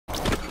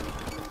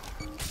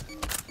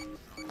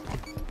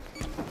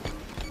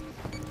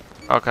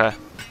Okay.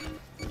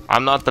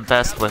 I'm not the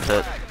best with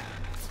it.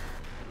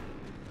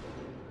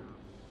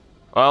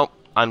 Well,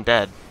 I'm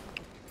dead.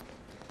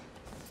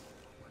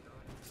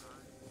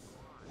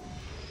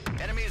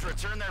 Enemies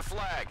return their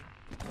flag.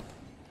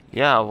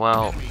 Yeah,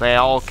 well, they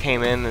all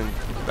came in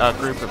a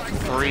group of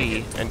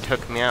 3 and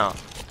took me out.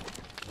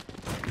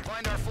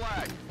 Find our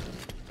flag.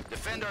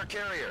 Defend our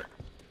carrier.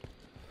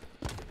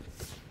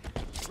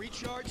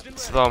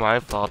 It's all my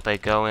fault they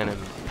go in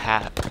and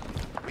pat.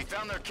 We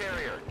found their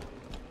carrier.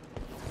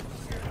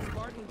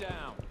 Spartan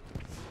down.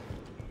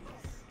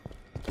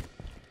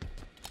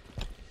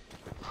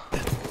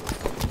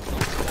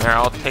 There,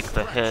 I'll take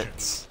the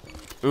hits.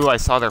 Ooh, I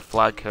saw their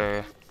flag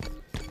carrier.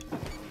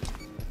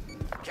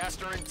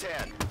 Caster in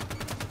 10.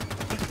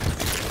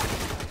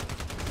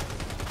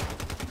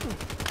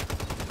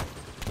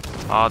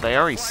 Oh, they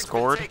already Flag's been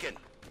scored. taken.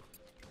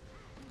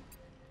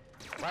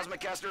 Plasma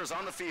caster is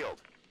on the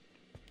field.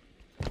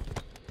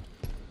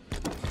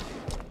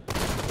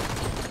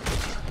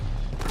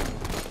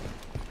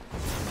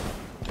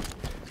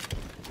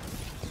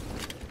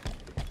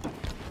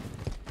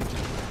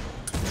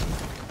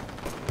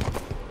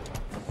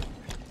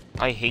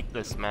 I hate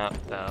this map,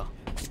 though.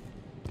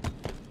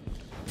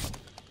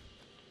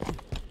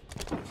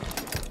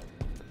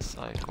 It's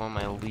like one of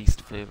my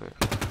least favorite.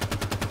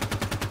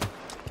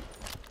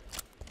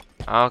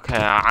 Okay,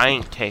 I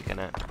ain't taking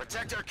it.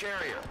 Protect our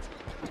carrier.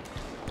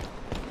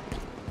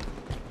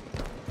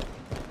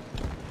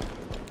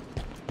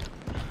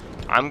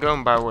 I'm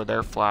going by where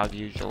their flag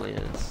usually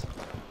is.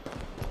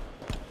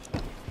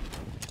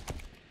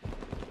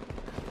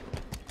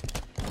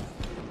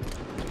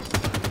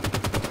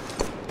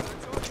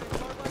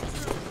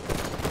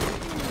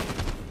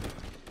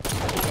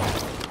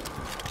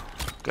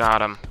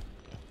 Got him.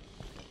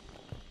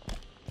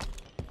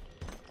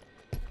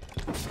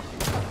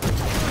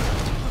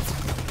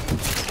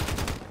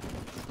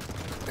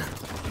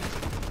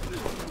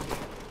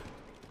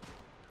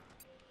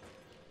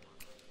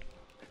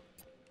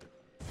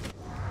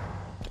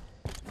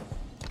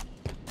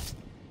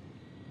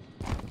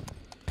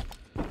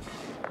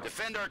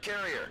 Defend our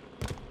carrier.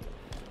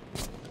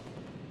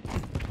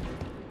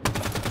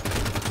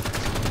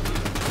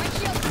 Right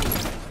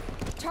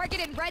shield. Target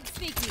in red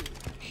sneaky.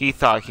 He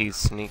thought he's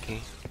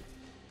sneaky.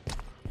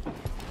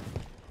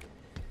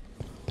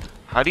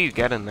 How do you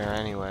get in there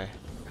anyway?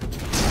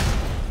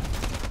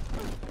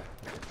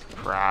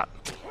 Crap.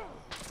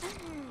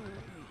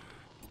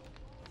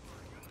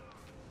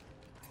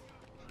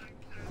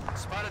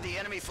 Spotted the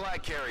enemy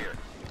flag carrier.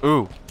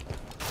 Ooh.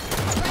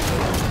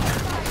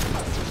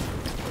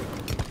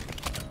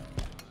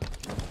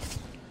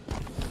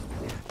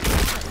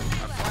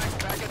 Our flag's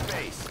back at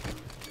base.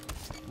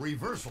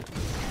 Reversal.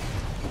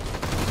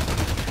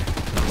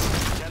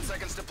 10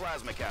 seconds to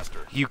plasma caster.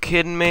 You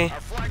kidding me?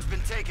 Our flag's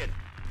been taken.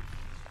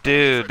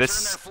 Dude,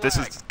 Enemies return this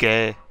their is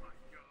gay.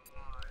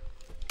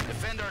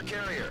 Defend our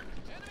carrier.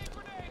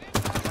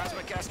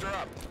 Plasma caster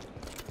up.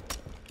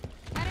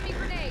 Enemy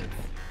grenades.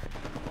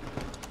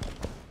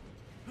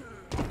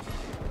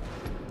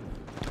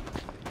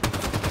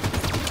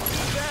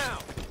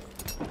 Down.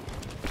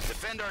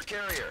 Defend our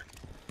carrier.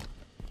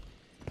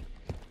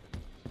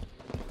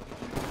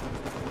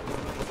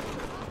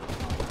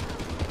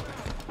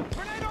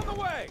 Grenade on the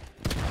way.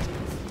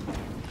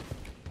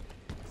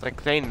 It's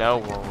like they know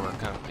where we're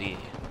gonna be.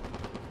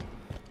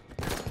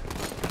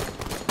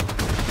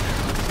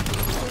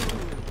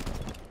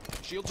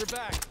 Shields are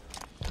back.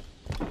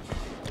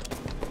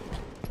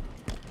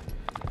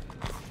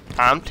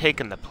 I'm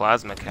taking the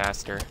plasma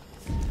caster.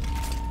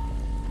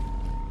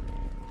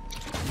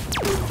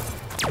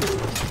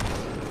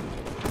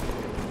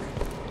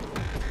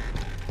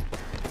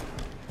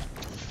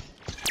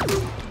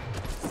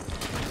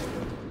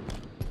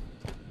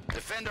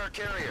 Defend our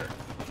carrier.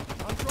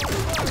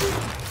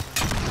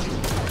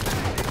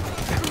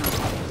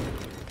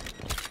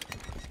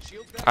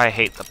 I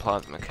hate the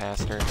plasma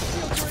caster.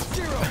 Shields are at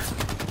 0.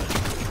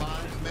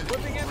 5 minutes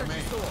Flipping energy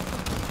remain. sword.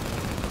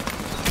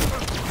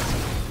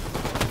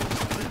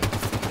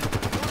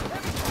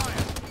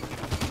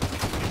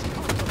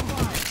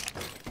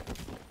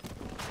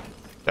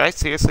 Did I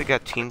seriously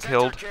get team Protect our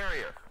killed?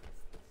 carrier.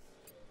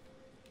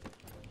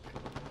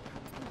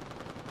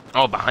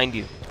 Oh, behind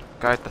you.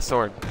 Guy with the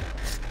sword.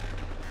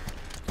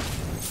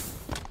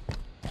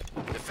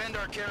 Defend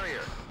our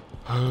carrier.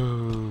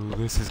 Oh,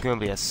 this is gonna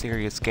be a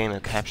serious game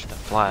of capture the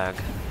flag.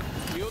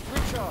 Shields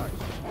recharged.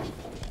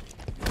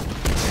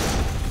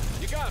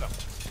 You got him.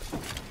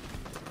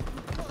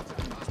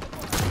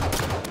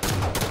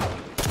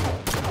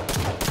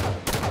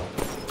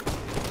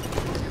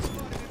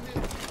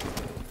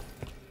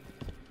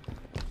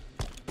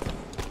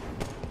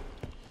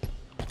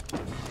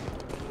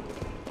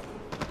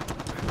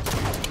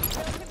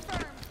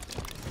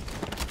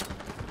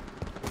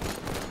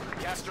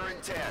 Caster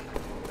in 10.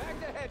 Back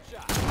to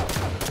headshot.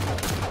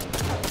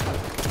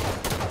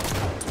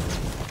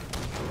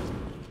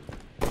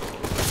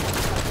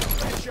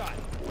 Headshot.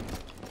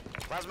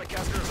 Plasma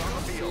caster is on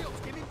the field.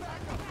 Give me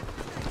backup.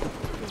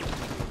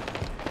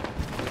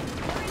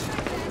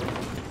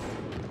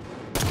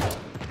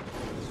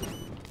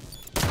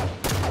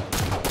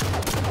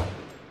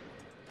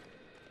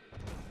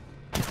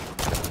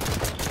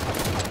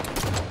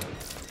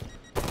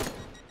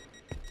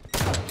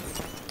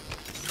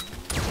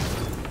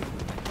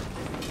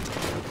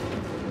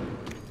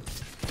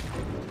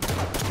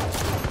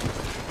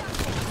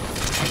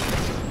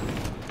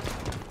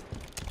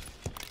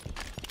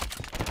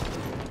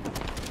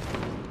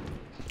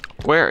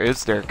 Where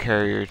is their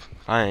carrier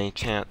by any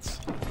chance?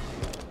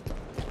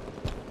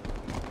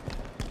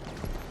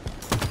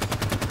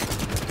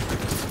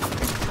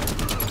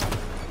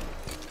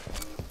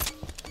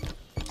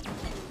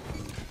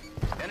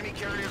 Enemy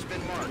carrier's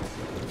been marked.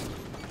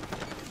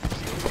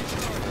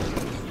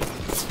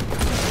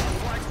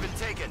 Flag's been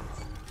taken.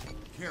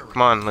 Carrier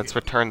Come on, let's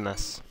return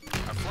this.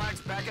 Our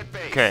flag's back at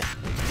base. Okay,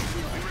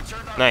 We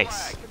returned our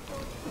nice. flag.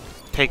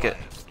 Take it.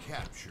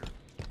 captured.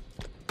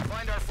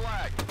 Find our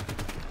flag.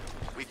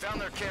 We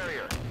found their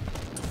carrier.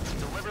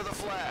 Deliver the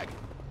flag.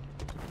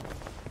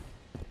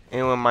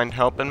 Anyone mind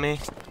helping me?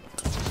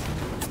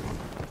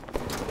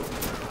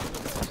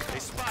 They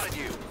spotted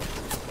you.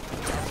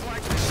 Our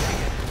flag's been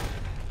taken.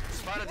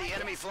 Spotted the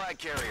enemy flag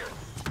carrier.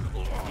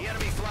 The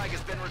enemy flag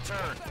has been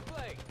returned.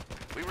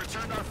 We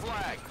returned our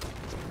flag.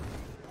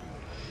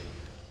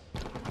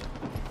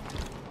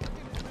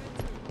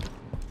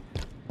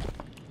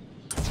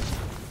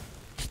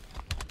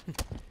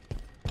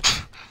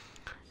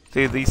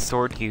 Dude, these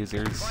sword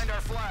users. Find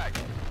our flag.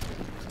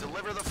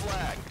 Deliver the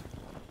flag.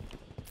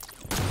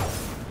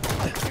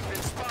 You've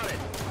been spotted.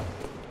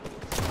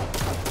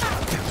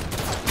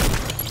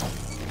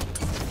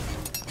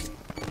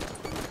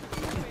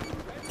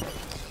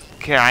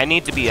 Okay, I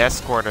need to be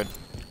escorted.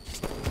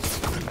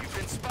 You've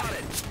been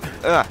spotted.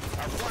 Ugh. Our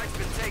flag's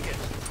been taken.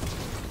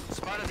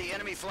 Spotted the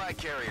enemy flag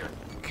carrier.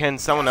 Can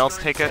someone else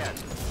take it?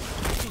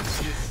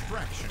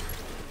 Distraction.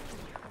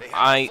 They have the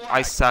I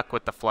flag. suck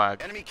with the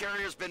flag. Enemy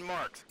carrier's been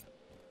marked.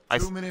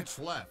 2 minutes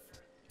left.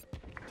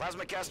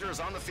 Plasma caster is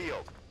on the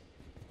field.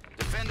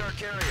 Defend our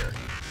carrier.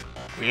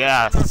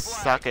 Yeah, Defend our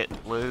suck flag.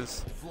 it,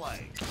 lose.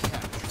 Flag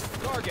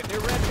captured. Target, they're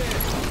red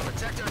band.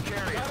 Protect our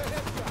carrier. Got a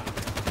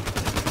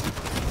headshot.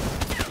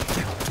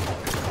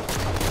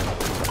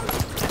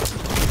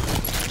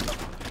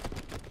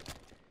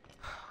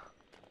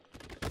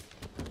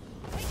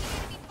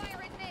 Enemy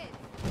fire in mid.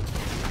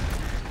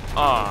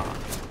 Ah.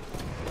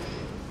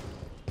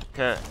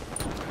 Okay,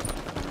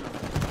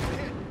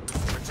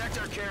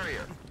 Protect our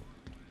carrier.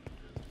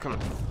 come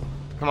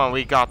on,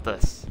 we got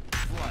this.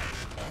 Flag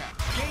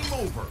captured. Game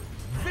over.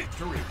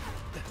 Victory.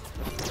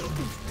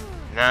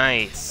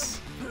 Nice.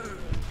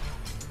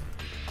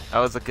 That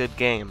was a good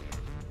game.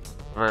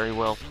 Very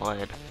well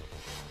played.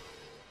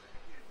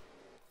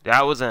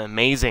 That was an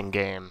amazing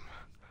game.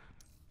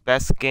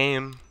 Best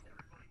game.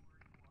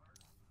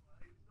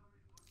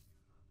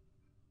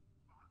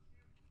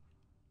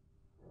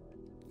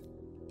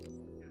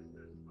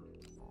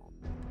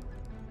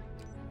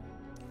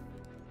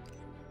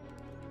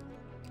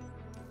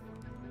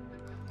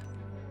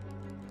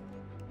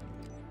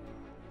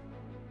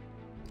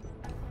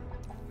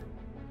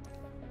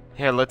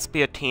 Here, let's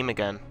be a team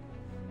again.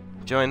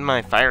 Join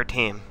my fire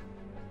team.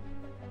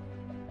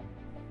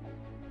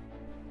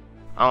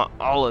 I want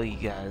all of you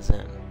guys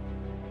in.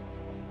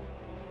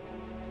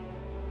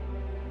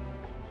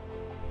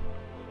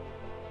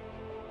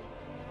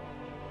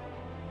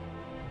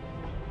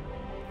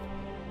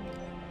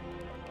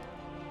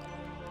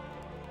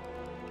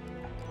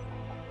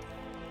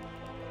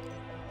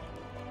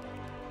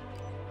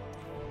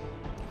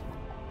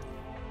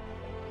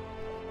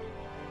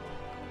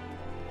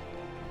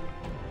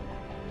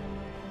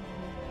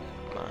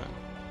 Come on.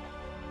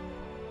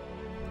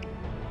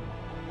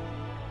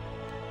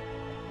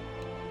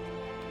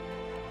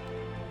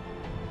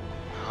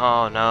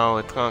 Oh no,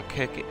 it's gonna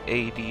kick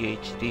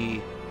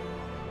ADHD.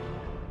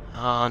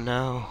 Oh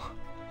no.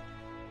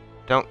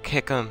 Don't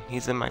kick him,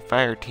 he's in my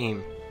fire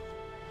team.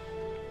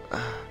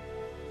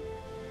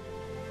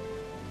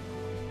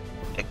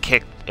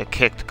 It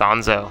kicked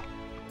Gonzo.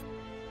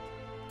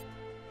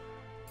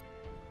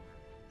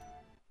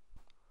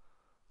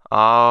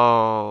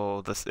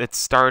 Oh, it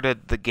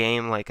started the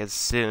game like as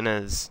soon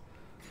as.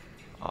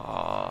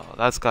 Oh,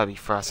 that's gotta be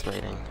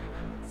frustrating.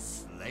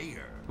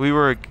 Slayer. We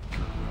were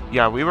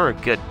a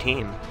good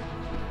team.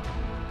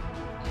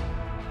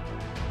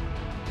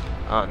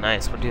 Oh,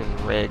 nice. We're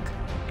doing rig.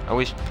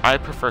 I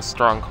prefer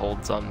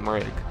strongholds on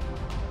rig.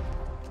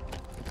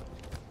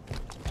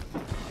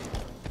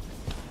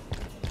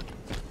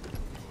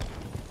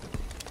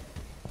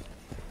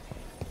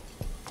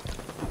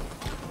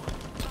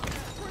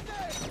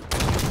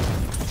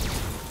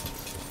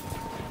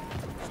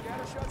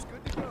 Scatter shot's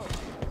good to go.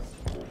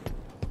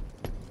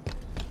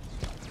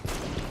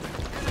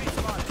 Enemy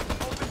spotted.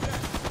 Open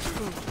deck.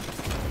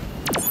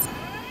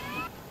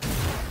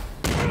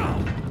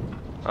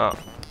 Oh,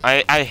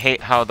 I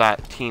hate how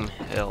that team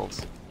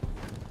heals.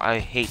 I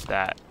hate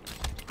that.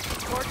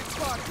 Target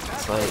spotted.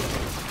 It's like,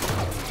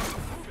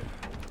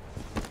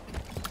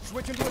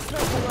 Switching to a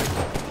sniper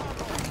rifle.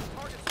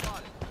 Target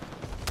spotted.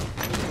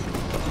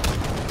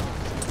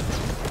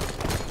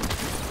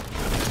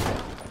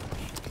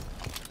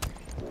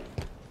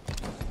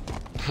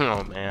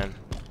 oh man,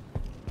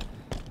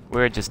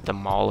 we're just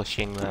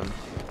demolishing them.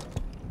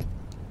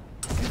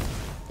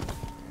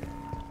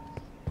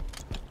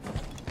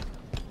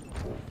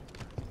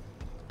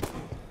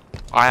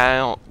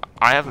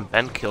 I haven't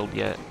been killed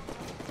yet.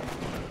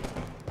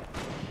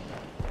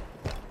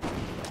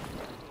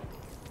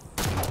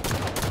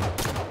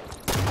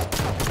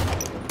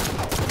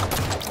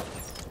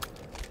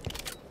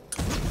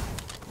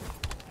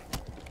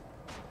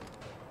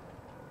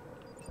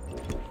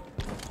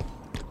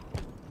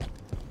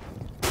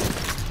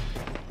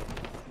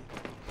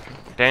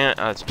 Dang it,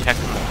 I was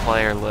checking the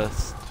player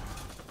list.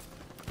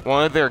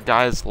 One of their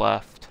guys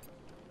left.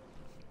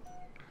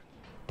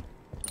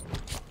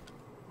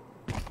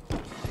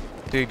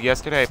 Dude,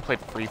 yesterday I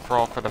played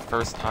free-for-all for the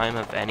first time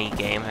of any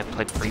game I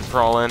played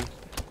free-for-all in.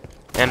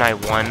 And I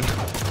won.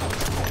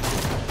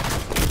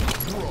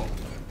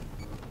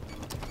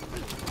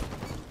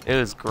 It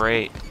was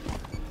great.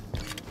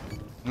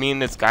 Me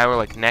and this guy were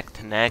like neck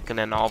to neck, and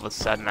then all of a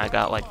sudden I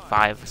got like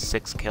 5 or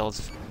 6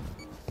 kills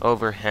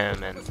over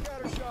him, and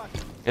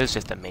it was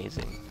just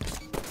amazing.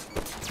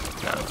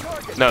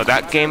 No,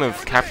 that game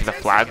of Capture the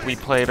Flag we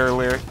played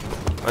earlier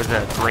was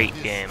a great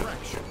game.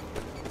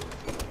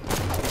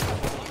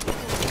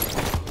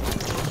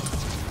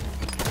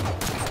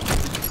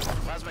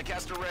 Plasma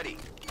caster ready.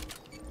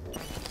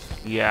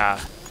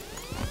 Yeah.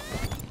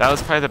 That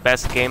was probably the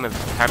best game of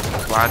Capture the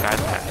Flag I've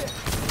had.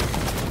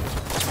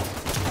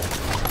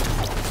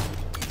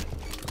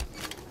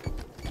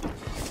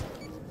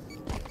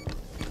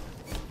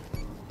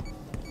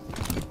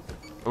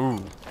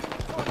 Ooh.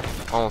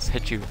 Almost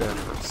hit you there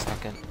for a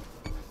second.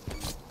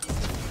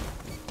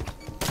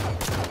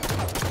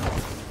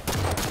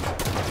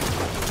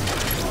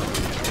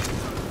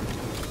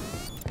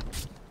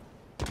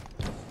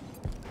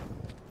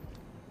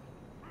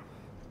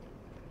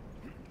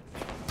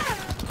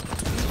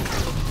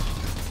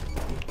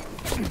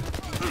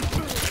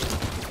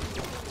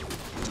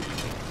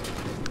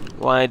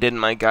 Why didn't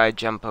my guy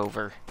jump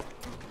over?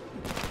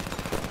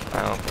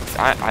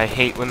 I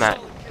hate when that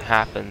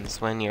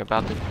happens, when you're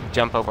about to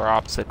jump over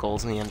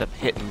obstacles and you end up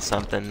hitting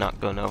something, not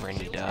going over, and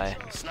you die.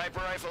 Sniper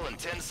rifle in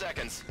 10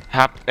 seconds.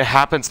 It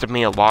happens to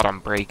me a lot on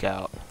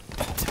Breakout.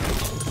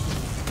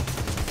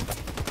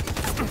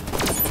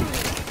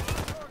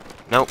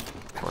 Nope,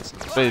 of course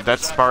not. Dude, that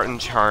Spartan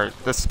chart,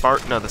 the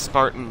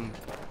Spartan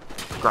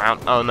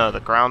ground, oh no, the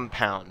ground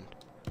pound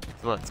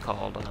is what it's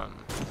called.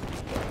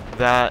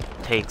 That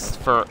takes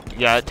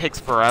it takes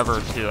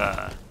forever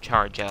to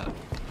charge up.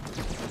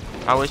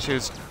 I wish it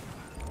was.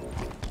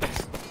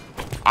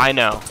 I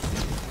know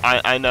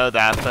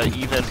that, but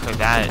even for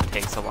that, it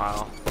takes a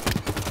while.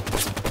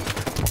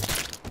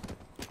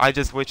 I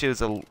just wish it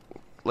was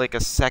like a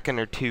second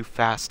or two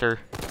faster.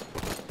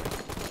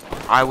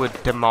 I would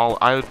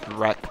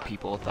wreck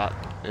people with that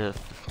if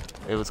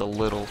it was a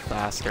little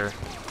faster.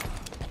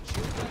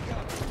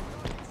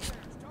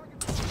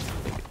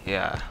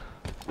 Yeah.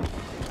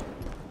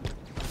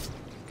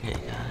 Okay,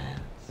 guys.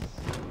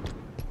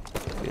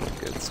 Doing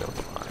good so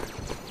far.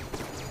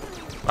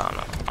 I don't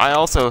know. I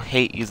also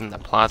hate using the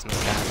plasma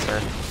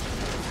caster.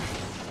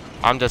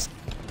 I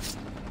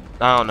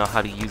don't know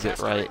how to use it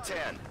right.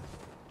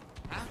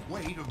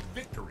 Halfway to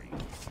victory.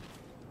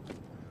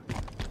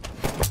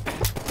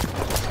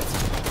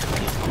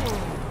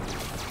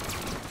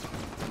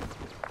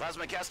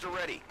 Plasma caster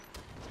ready.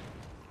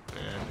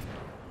 Man.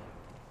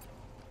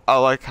 I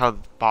like how the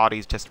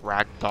bodies just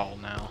ragdoll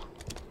now.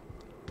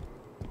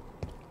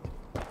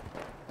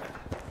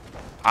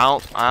 I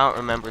don't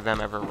remember them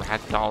ever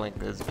ragdolling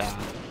this bad.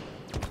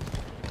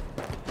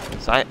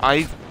 So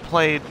I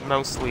played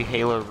mostly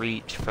Halo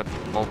Reach for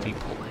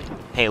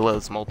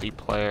Halo's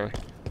multiplayer,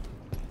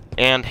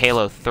 and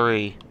Halo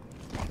 3.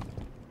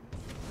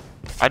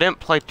 I didn't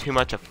play too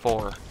much of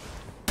 4.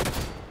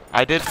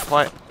 I did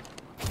play.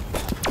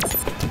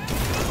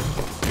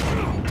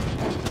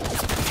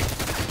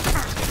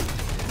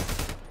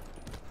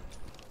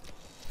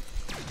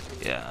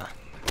 Yeah.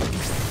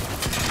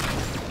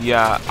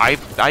 Yeah, I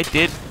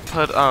did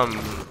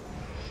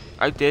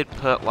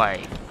put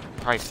like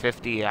probably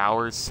 50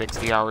 hours,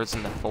 60 hours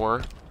into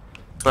 4,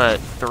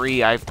 but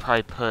 3 I've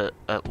probably put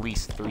at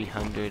least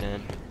 300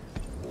 in.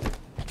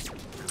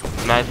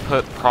 And I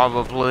put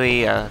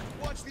probably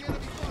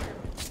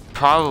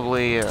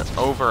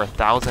over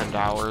 1,000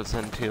 hours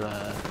into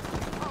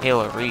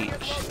Halo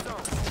Reach.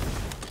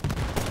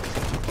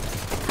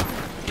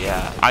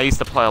 Yeah, I used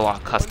to play a lot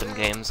of custom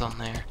games on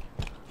there.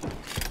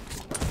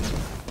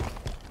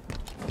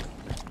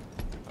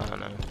 I don't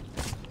know.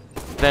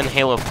 Then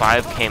Halo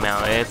 5 came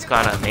out, and it's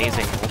got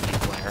amazing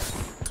multiplayer.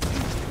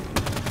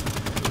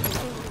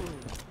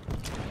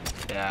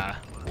 Yeah.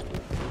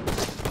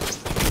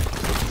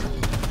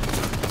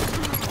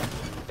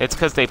 It's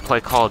because they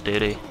play Call of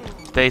Duty.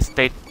 They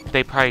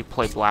probably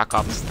play Black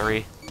Ops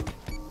 3.